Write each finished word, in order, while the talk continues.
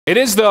It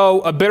is,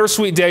 though, a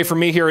bittersweet day for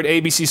me here at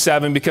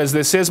ABC-7 because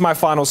this is my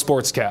final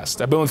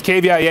sportscast. I've been with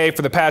KVIA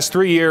for the past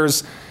 3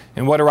 years,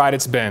 and what a ride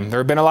it's been. There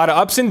have been a lot of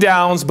ups and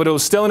downs, but it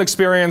was still an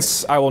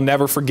experience I will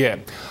never forget.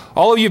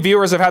 All of you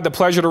viewers I've had the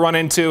pleasure to run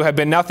into have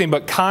been nothing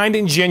but kind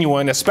and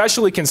genuine,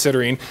 especially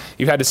considering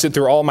you've had to sit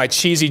through all my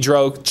cheesy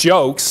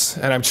jokes,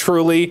 and I'm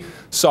truly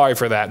sorry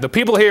for that. The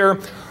people here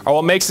are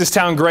what makes this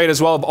town great,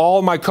 as well as all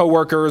of my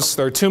coworkers.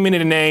 There are too many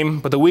to name,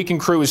 but the weekend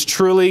crew is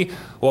truly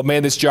what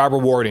made this job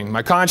rewarding.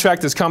 My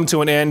contract has come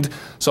to an end,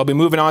 so I'll be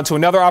moving on to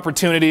another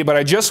opportunity, but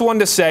I just wanted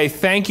to say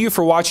thank you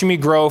for watching me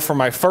grow from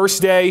my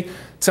first day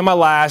to my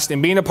last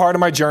and being a part of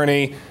my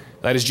journey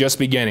that is just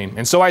beginning.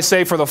 And so I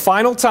say for the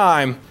final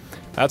time,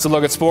 that's a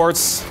look at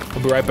sports.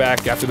 We'll be right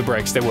back after the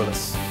break. Stay with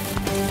us.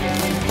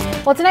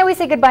 Well, tonight we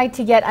say goodbye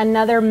to yet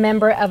another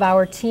member of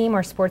our team,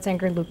 our sports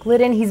anchor, Luke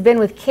Lyddon. He's been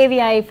with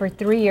KVIA for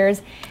 3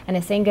 years and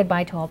is saying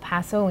goodbye to El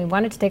Paso. And we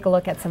wanted to take a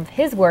look at some of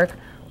his work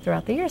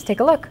throughout the years. Take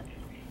a look.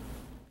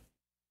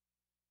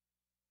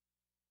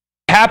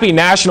 Happy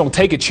National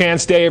Take a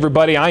Chance Day,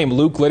 everybody. I am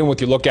Luke Lyddon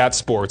with your look at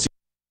sports.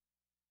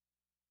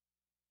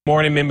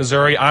 Morning in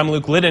Missouri. I'm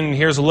Luke Lyddon, and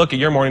here's a look at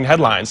your morning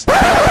headlines.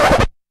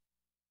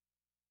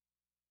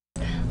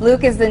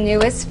 Luke is the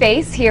newest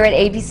face here at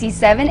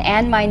ABC-7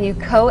 and my new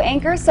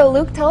co-anchor. So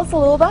Luke, tell us a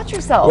little about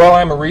yourself. Well,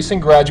 I'm a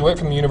recent graduate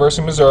from the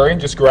University of Missouri,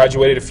 just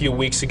graduated a few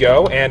weeks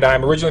ago, and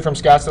I'm originally from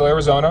Scottsdale,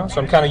 Arizona,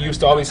 so I'm kind of used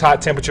to all these hot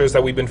temperatures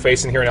that we've been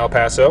facing here in El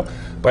Paso.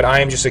 But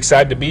I am just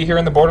excited to be here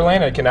in the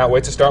borderland, and I cannot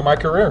wait to start my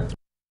career.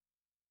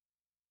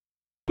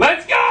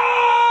 Let's go!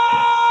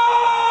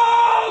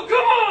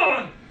 Come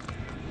on!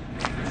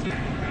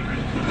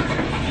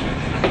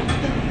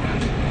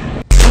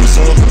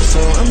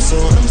 I'm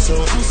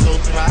so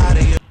proud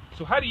of you.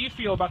 So how do you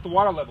feel about the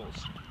water levels?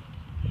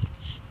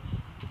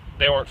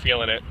 They weren't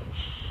feeling it.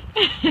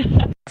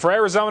 For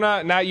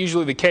Arizona, not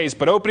usually the case,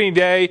 but opening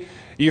day,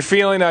 you're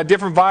feeling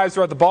different vibes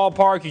throughout the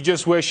ballpark. You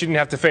just wish you didn't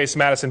have to face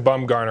Madison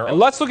Bumgarner. And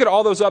let's look at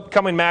all those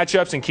upcoming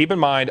matchups, and keep in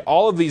mind,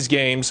 all of these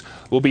games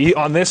will be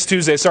on this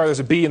Tuesday. Sorry, there's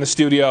a bee in the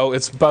studio.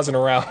 It's buzzing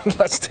around.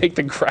 Let's take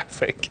the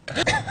graphic.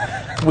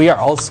 We are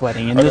all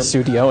sweating in the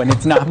studio, and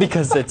it's not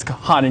because it's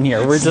hot in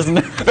here. We're just...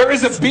 There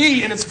is a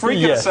bee, and it's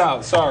freaking us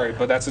out. Sorry,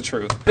 but that's the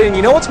truth. And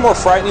you know what's more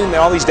frightening than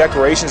all these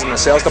decorations in the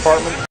sales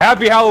department?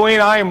 Happy Halloween.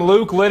 I am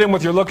Luke Lyddon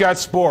with your look at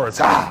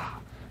sports.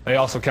 They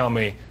also call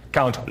me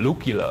Count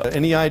Lucula.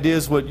 Any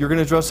ideas what you're going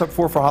to dress up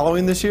for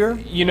Halloween this year?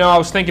 You know, I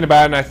was thinking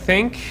about it, and I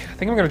think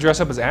I'm going to dress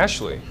up as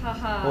Ashley.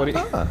 What do you,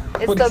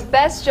 it's the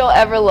best you'll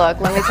ever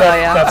look, let me tell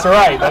you. That's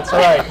right, that's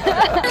right.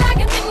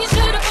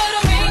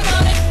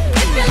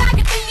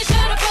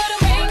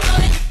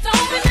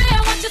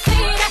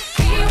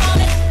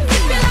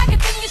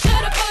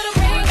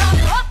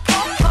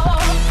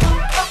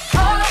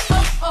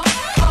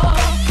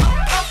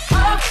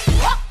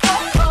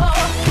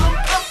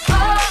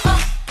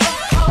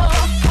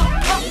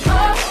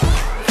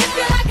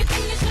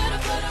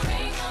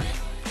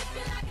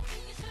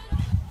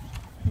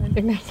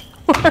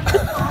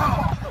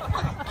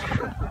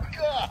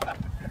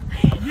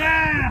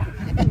 Yeah!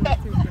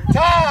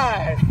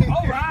 Tie!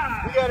 All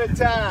right! We got a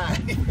tie!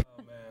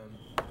 Oh, man.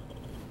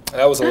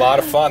 That was a lot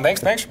of fun.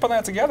 Thanks for putting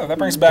that together. That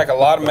brings back a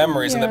lot of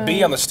memories. And the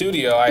bee on the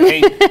studio, I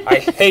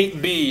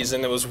hate bees,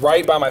 and it was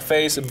right by my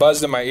face. It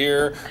buzzed in my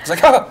ear. I was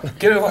like, oh,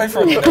 get it away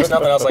from me. There was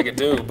nothing else I could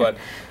do, but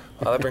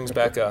that brings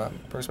back a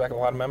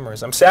lot of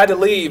memories. I'm sad to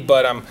leave,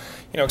 but I'm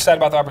excited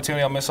about the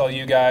opportunity. I'll miss all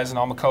you guys and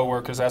all my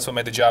coworkers. That's what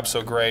made the job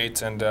so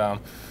great, and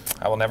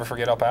I will never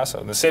forget El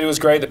Paso. The city was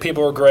great. The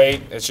people were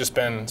great. It's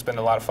been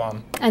a lot of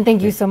fun. And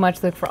thank you so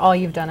much, Luke, for all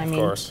you've done. I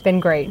mean, it's been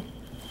great.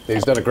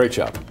 He's done a great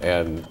job,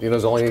 and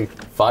he's only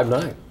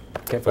 5'9".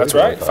 That's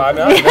right,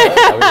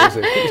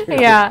 5'9".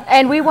 Yeah,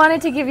 and we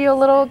wanted to give you a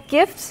little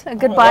gift, a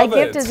goodbye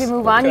gift as we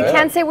move on. You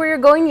can't say where you're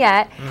going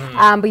yet,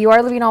 but you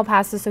are leaving El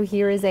Paso, so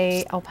here is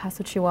a El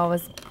Paso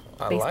Chihuahuas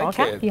baseball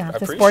cap. You have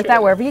to sport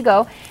that wherever you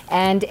go,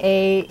 and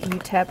a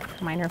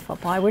UTEP minor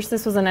football. I wish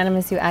this was an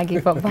NMSU Aggie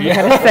football, I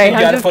gotta say.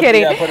 I'm just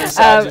kidding.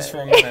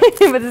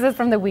 But this is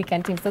from the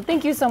weekend team, so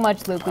thank you so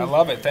much, Luke. I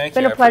love it. Thank you.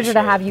 It's been a pleasure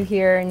to have you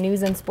here in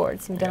News and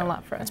Sports. You've done a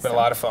lot for us. It's been a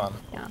lot of fun.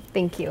 Yeah,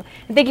 thank you.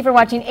 And thank you for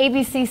watching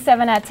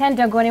ABC-7 at 10.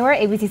 Don't go anywhere.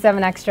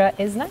 ABC-7 Extra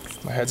is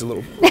next. My head's a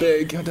little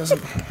big. It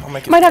doesn't. I'll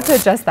make it. Might have to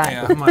adjust that.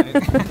 Yeah, I might.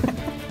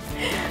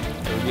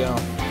 There we go.